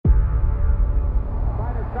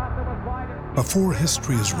Before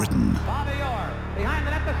history is written,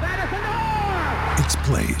 it's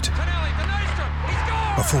played.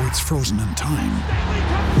 Before it's frozen in time,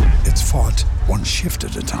 it's fought one shift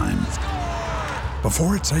at a time.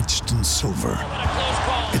 Before it's etched in silver,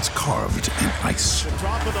 it's carved in ice.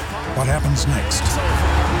 What happens next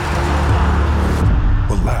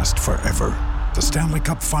will last forever. The Stanley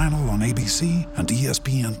Cup Final on ABC and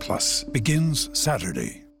ESPN Plus begins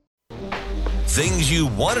Saturday. Things you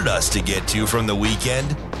wanted us to get to from the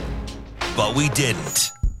weekend, but we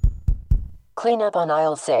didn't. Cleanup on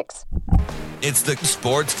aisle 6. It's the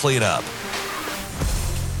Sports Cleanup.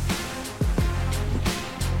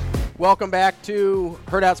 Welcome back to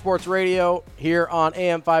Herd Out Sports Radio here on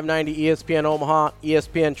AM 590 ESPN Omaha,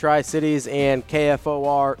 ESPN Tri-Cities, and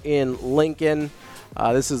KFOR in Lincoln.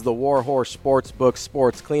 This is the Warhorse Sportsbook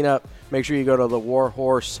Sports Cleanup. Make sure you go to the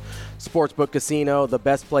Warhorse Sportsbook Casino, the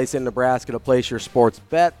best place in Nebraska to place your sports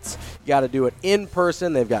bets. You got to do it in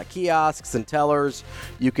person. They've got kiosks and tellers.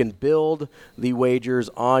 You can build the wagers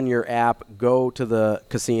on your app. Go to the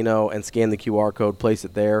casino and scan the QR code. Place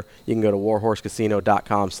it there. You can go to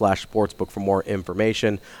warhorsecasino.com/sportsbook for more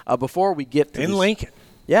information. Before we get to Lincoln.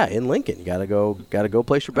 Yeah, in Lincoln. You gotta go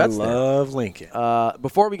place your bets. I love Lincoln.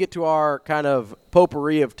 Before we get to our kind of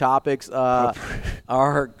potpourri of topics, my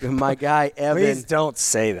guy Evan. Please don't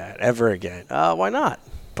say that ever again. Why not?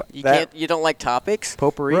 You don't like topics?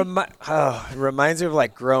 Potpourri? It reminds me of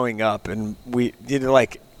like growing up, and we did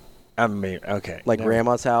okay. Like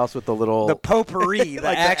grandma's house with the little the potpourri, the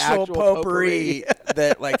like actual potpourri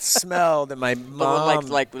that like smelled, and my mom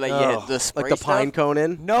like the spray like the pine stuff? cone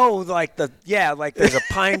in. No, like there's a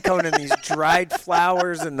pine cone and these dried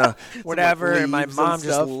flowers and the whatever, and my mom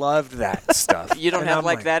just loved that stuff. You don't have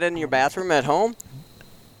like that in your bathroom at home?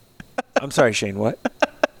 I'm sorry, Shane. What?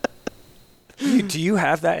 Do you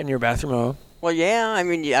have that in your bathroom at home? Well, yeah. I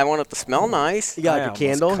mean, I want it to smell nice. You got like a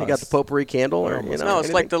candle. You got the potpourri candle, or No,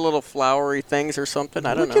 it's like the little flowery things or something.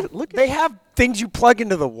 I don't know. They have things you plug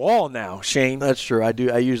into the wall now, Shane. That's true. I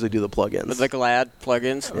do. I usually do the plug-ins. The Glad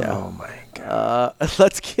plug-ins. Yeah. Oh my God.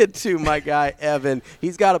 Let's get to my guy Evan.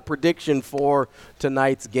 He's got a prediction for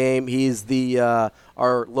tonight's game. He's the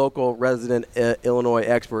our local resident Illinois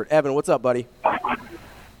expert. Evan, what's up, buddy?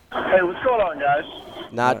 Hey, what's going on, guys?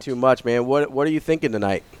 Not too much, man. What are you thinking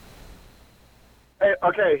tonight? Hey,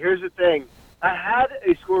 okay, here's the thing. I had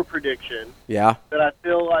a score prediction. Yeah. That I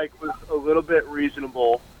feel like was a little bit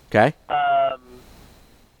reasonable. Okay.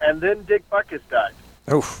 And then Dick Butkus died.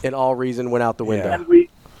 Oof. And all reason went out the window.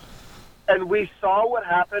 And we saw what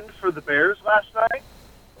happened for the Bears last night.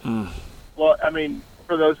 Well, I mean,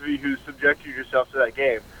 for those of you who subjected yourself to that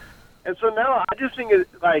game. And so now I just think it's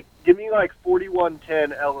like, give me like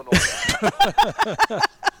 41-10 Illinois.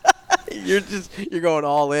 You're going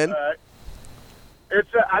all in? It's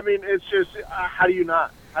just, how do you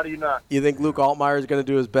not? How do you not? You think Luke Altmaier is going to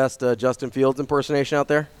do his best Justin Fields impersonation out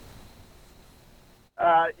there?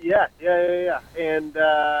 Yeah. And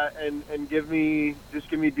give me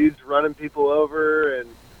dudes running people over, and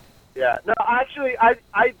yeah. No, actually,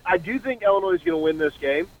 I do think Illinois is going to win this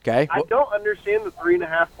game. Okay. I don't understand the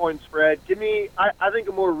 3.5-point spread. Give me, I think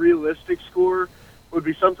a more realistic score would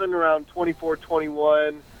be something around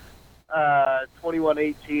 24-21,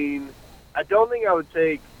 21-18. I don't think I would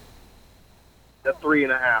take the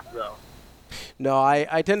 3.5 though. No, I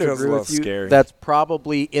tend to Feels agree a with you. little scary. That's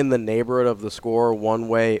probably in the neighborhood of the score one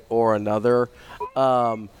way or another.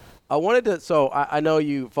 I wanted to – so I know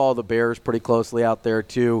you follow the Bears pretty closely out there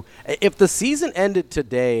too. If the season ended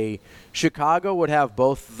today, Chicago would have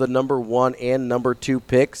both the number 1 and number 2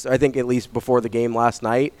 picks, I think at least before the game last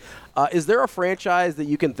night. Is there a franchise that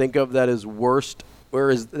you can think of that is worst –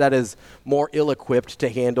 that is more ill-equipped to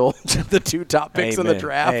handle the 2 top picks in the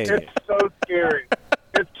draft? Hey. It's so scary.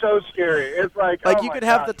 It's so scary. It's like you could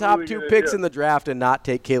have the top 2 picks in the draft and not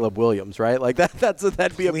take Caleb Williams, right? Like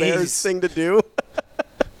that'd be a Bears thing to do.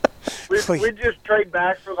 We just trade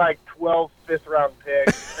back for like 12 fifth-round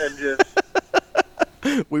picks and just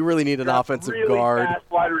we really need an offensive really guard. Fast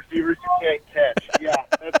wide receivers you can't catch. Yeah,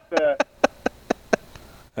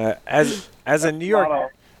 that's as a New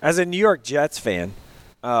York Jets fan,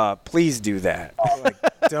 please do that.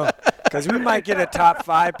 Because we might get a top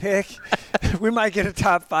 5 pick. We might get a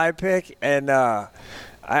top 5 pick, and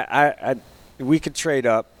we could trade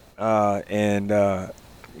up and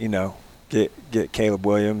get Caleb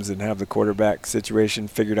Williams and have the quarterback situation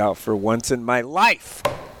figured out for once in my life.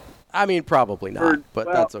 I mean, probably not,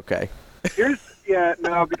 but that's okay. Because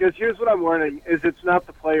here's what I'm learning is it's not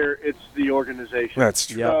the player, it's the organization. That's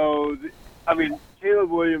true. So,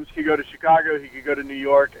 Caleb Williams could go to Chicago, he could go to New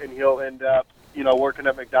York, and he'll end up, working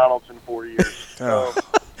at McDonald's in 4 years. So,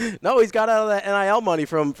 No, he's got out of that NIL money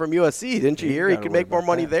from USC. Didn't you hear? He could make more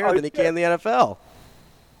money there than he can in the NFL.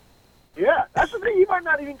 Yeah, that's the thing. He might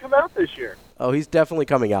not even come out this year. Oh, he's definitely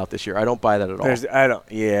coming out this year. I don't buy that at all.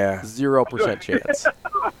 0% chance.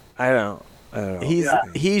 I don't know.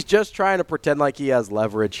 He's just trying to pretend like he has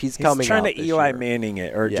leverage. He's coming trying out to Eli year. Manning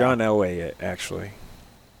it or John Elway it, actually.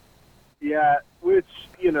 Yeah, which,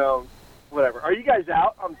 whatever. Are you guys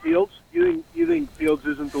out on Fields? You think Fields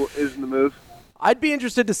isn't the move? I'd be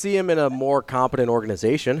interested to see him in a more competent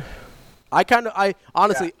organization. I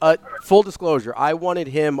honestly, full disclosure, I wanted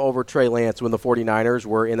him over Trey Lance when the 49ers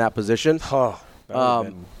were in that position.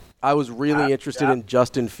 I was really interested in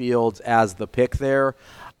Justin Fields as the pick there.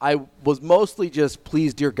 I was mostly just,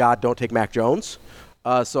 please, dear God, don't take Mac Jones.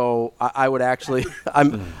 So I would actually,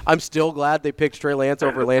 I'm still glad they picked Trey Lance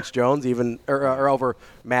over Lance Jones, or over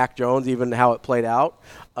Mac Jones, even how it played out.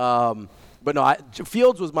 But no,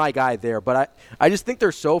 Fields was my guy there. But I just think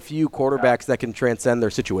there's so few quarterbacks that can transcend their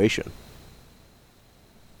situation.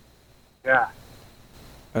 Yeah.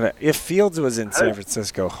 If Fields was in San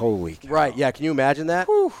Francisco, holy cow. Right, yeah, can you imagine that?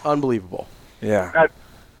 Unbelievable. Yeah.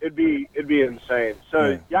 It'd be insane.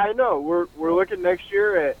 So, I know. We're looking next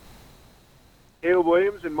year at Caleb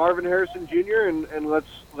Williams and Marvin Harrison Jr., and let's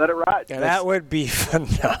let it ride. And that would be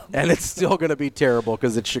phenomenal. And it's still going to be terrible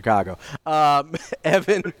because it's Chicago.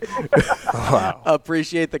 Evan,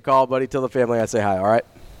 appreciate the call, buddy. Tell the family I say hi, all right?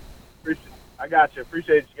 I got you.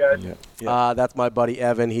 Appreciate you guys. Yeah. That's my buddy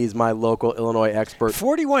Evan. He's my local Illinois expert.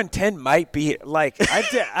 41-10 might be like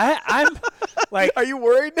I'm like. Are you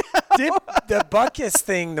worried? The Butkus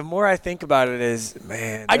thing. The more I think about it, is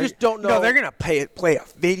man. I just don't know. No, they're gonna play a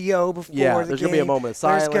video before. Yeah, the there's game. gonna be a moment of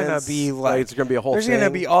silence. There's gonna be it's gonna be a whole. There's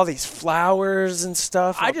gonna be all these flowers and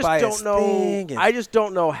stuff. I just don't know. I just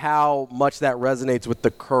don't know how much that resonates with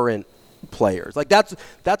the current players. Like that's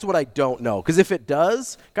what I don't know. Because if it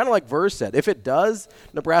does, kind of like Verse said, if it does,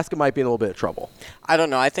 Nebraska might be in a little bit of trouble. I don't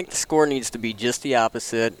know. I think the score needs to be just the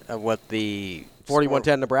opposite of what the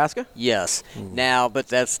 41-10 Nebraska? Yes. Now, but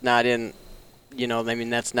that's not in,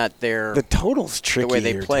 that's not their the total's tricky the way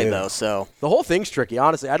they play too. though. So the whole thing's tricky.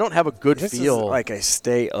 Honestly, I don't have a good feel. Is like a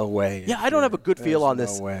stay away. Yeah, I don't have a good feel on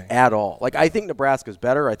this at all. Like I think Nebraska's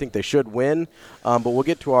better. I think they should win. But we'll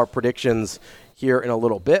get to our predictions here in a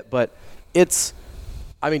little bit. But do you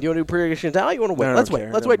want to do predictions now? You want to wait? Let's wait.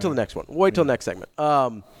 Let's wait till the next one. We'll wait till the next segment.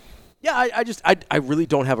 I really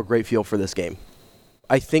don't have a great feel for this game.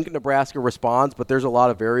 I think Nebraska responds, but there's a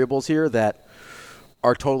lot of variables here that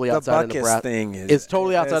are totally outside of Nebraska. It's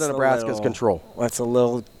totally outside of Nebraska's control. That's a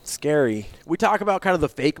little scary. We talk about kind of the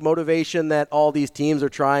fake motivation that all these teams are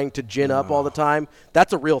trying to gin up all the time.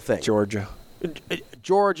 That's a real thing.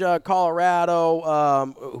 Georgia,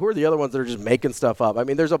 Colorado, who are the other ones that are just making stuff up? I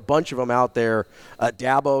mean, there's a bunch of them out there.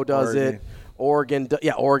 Dabo does it. Oregon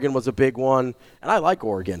was a big one, and I like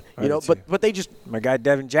Oregon. But they just my guy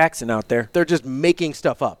Devin Jackson out there. They're just making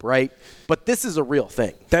stuff up, right? But this is a real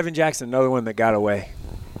thing. Devin Jackson, another one that got away.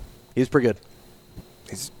 He's pretty good.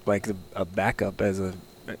 He's like a backup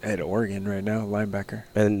at Oregon right now, linebacker.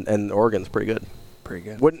 And Oregon's pretty good. Pretty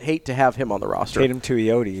good. Wouldn't hate to have him on the roster. Tatum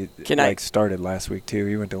Tuioti started last week too.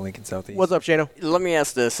 He went to Lincoln Southeast. What's up, Shano? Let me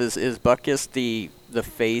ask this: Is Butkus the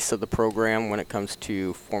face of the program when it comes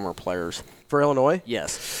to former players for Illinois?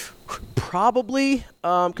 Yes, probably,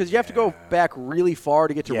 because you have to go back really far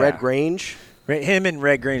to get to Red Grange. Him and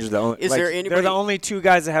Red Grange are the only. Is there anybody? They're the only two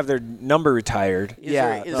guys that have their number retired. Is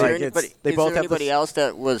there anybody else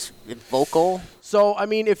that was vocal? So, I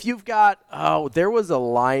mean, if you've got there was a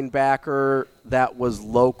linebacker that was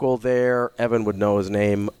local there. Evan would know his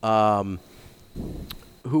name.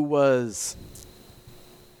 Who was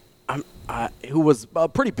a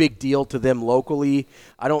pretty big deal to them locally.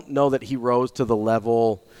 I don't know that he rose to the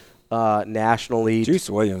level nationally. Juice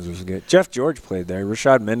Williams was good. Jeff George played there.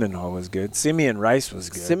 Rashad Mendenhall was good. Simeon Rice was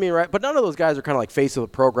good. But none of those guys are kind of like face of the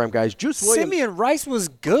program guys. Juice Williams. Simeon Rice was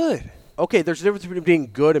good. Okay, there's a difference between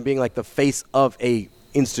being good and being like the face of a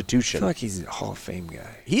institution. I feel like he's a Hall of Fame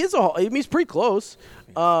guy. He's pretty close.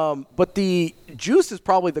 But the Juice is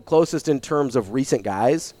probably the closest in terms of recent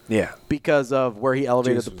guys. Yeah. Because of where he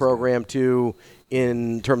elevated the program to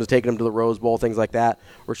in terms of taking him to the Rose Bowl, things like that.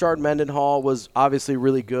 Rashard Mendenhall was obviously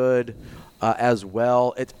really good as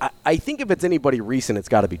well. I think if it's anybody recent, it's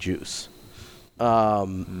got to be Juice. You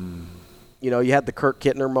had the Kirk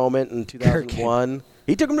Kittner moment in 2001.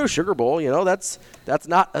 He took him to a Sugar Bowl. That's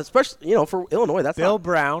not, especially, for Illinois. That's Bill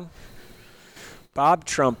Brown, Bob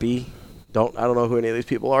Trumpy. I don't know who any of these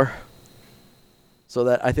people are.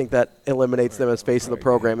 So I think that eliminates them as face of the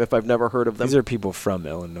program if I've never heard of them. These are people from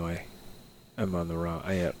Illinois. I'm on the wrong.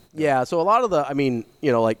 Yeah. Yeah, so a lot of the,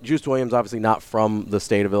 like Juice Williams, obviously not from the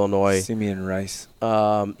state of Illinois. Simeon Rice.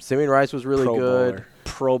 Simeon Rice was really good.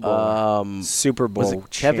 Pro Bowler. Super Bowl was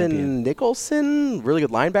it champion. Kevin Nicholson, really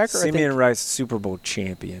good linebacker. Simeon Rice, Super Bowl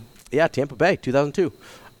champion. Yeah, Tampa Bay, 2002.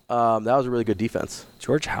 That was a really good defense.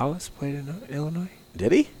 George Hollis played in Illinois?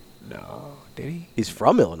 Did he? No. Did he? He's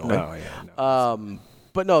from Illinois. No, yeah. No.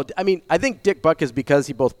 But no, I think Dick Butkus, because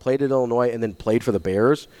he both played at Illinois and then played for the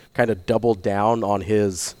Bears, kind of doubled down on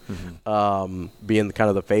his being kind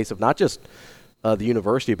of the face of not just the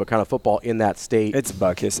university, but kind of football in that state. It's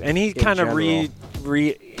Butkus. And he kind of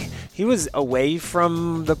he was away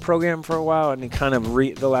from the program for a while, and he kind of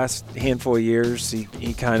the last handful of years,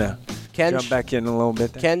 he kind of jumped back in a little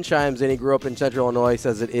bit there. Ken chimes in. He grew up in Central Illinois,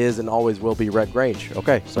 says it is and always will be Red Grange.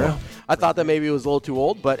 Okay, so yeah. I thought that maybe it was a little too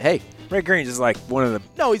old, but hey. Red Grange is like one of the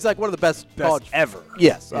he's like one of the best college ever.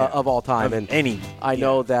 Yes, of all time. I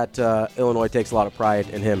know that Illinois takes a lot of pride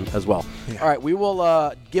in him as well. Yeah. All right, we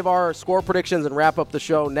will give our score predictions and wrap up the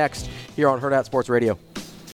show next here on Herd at Sports Radio.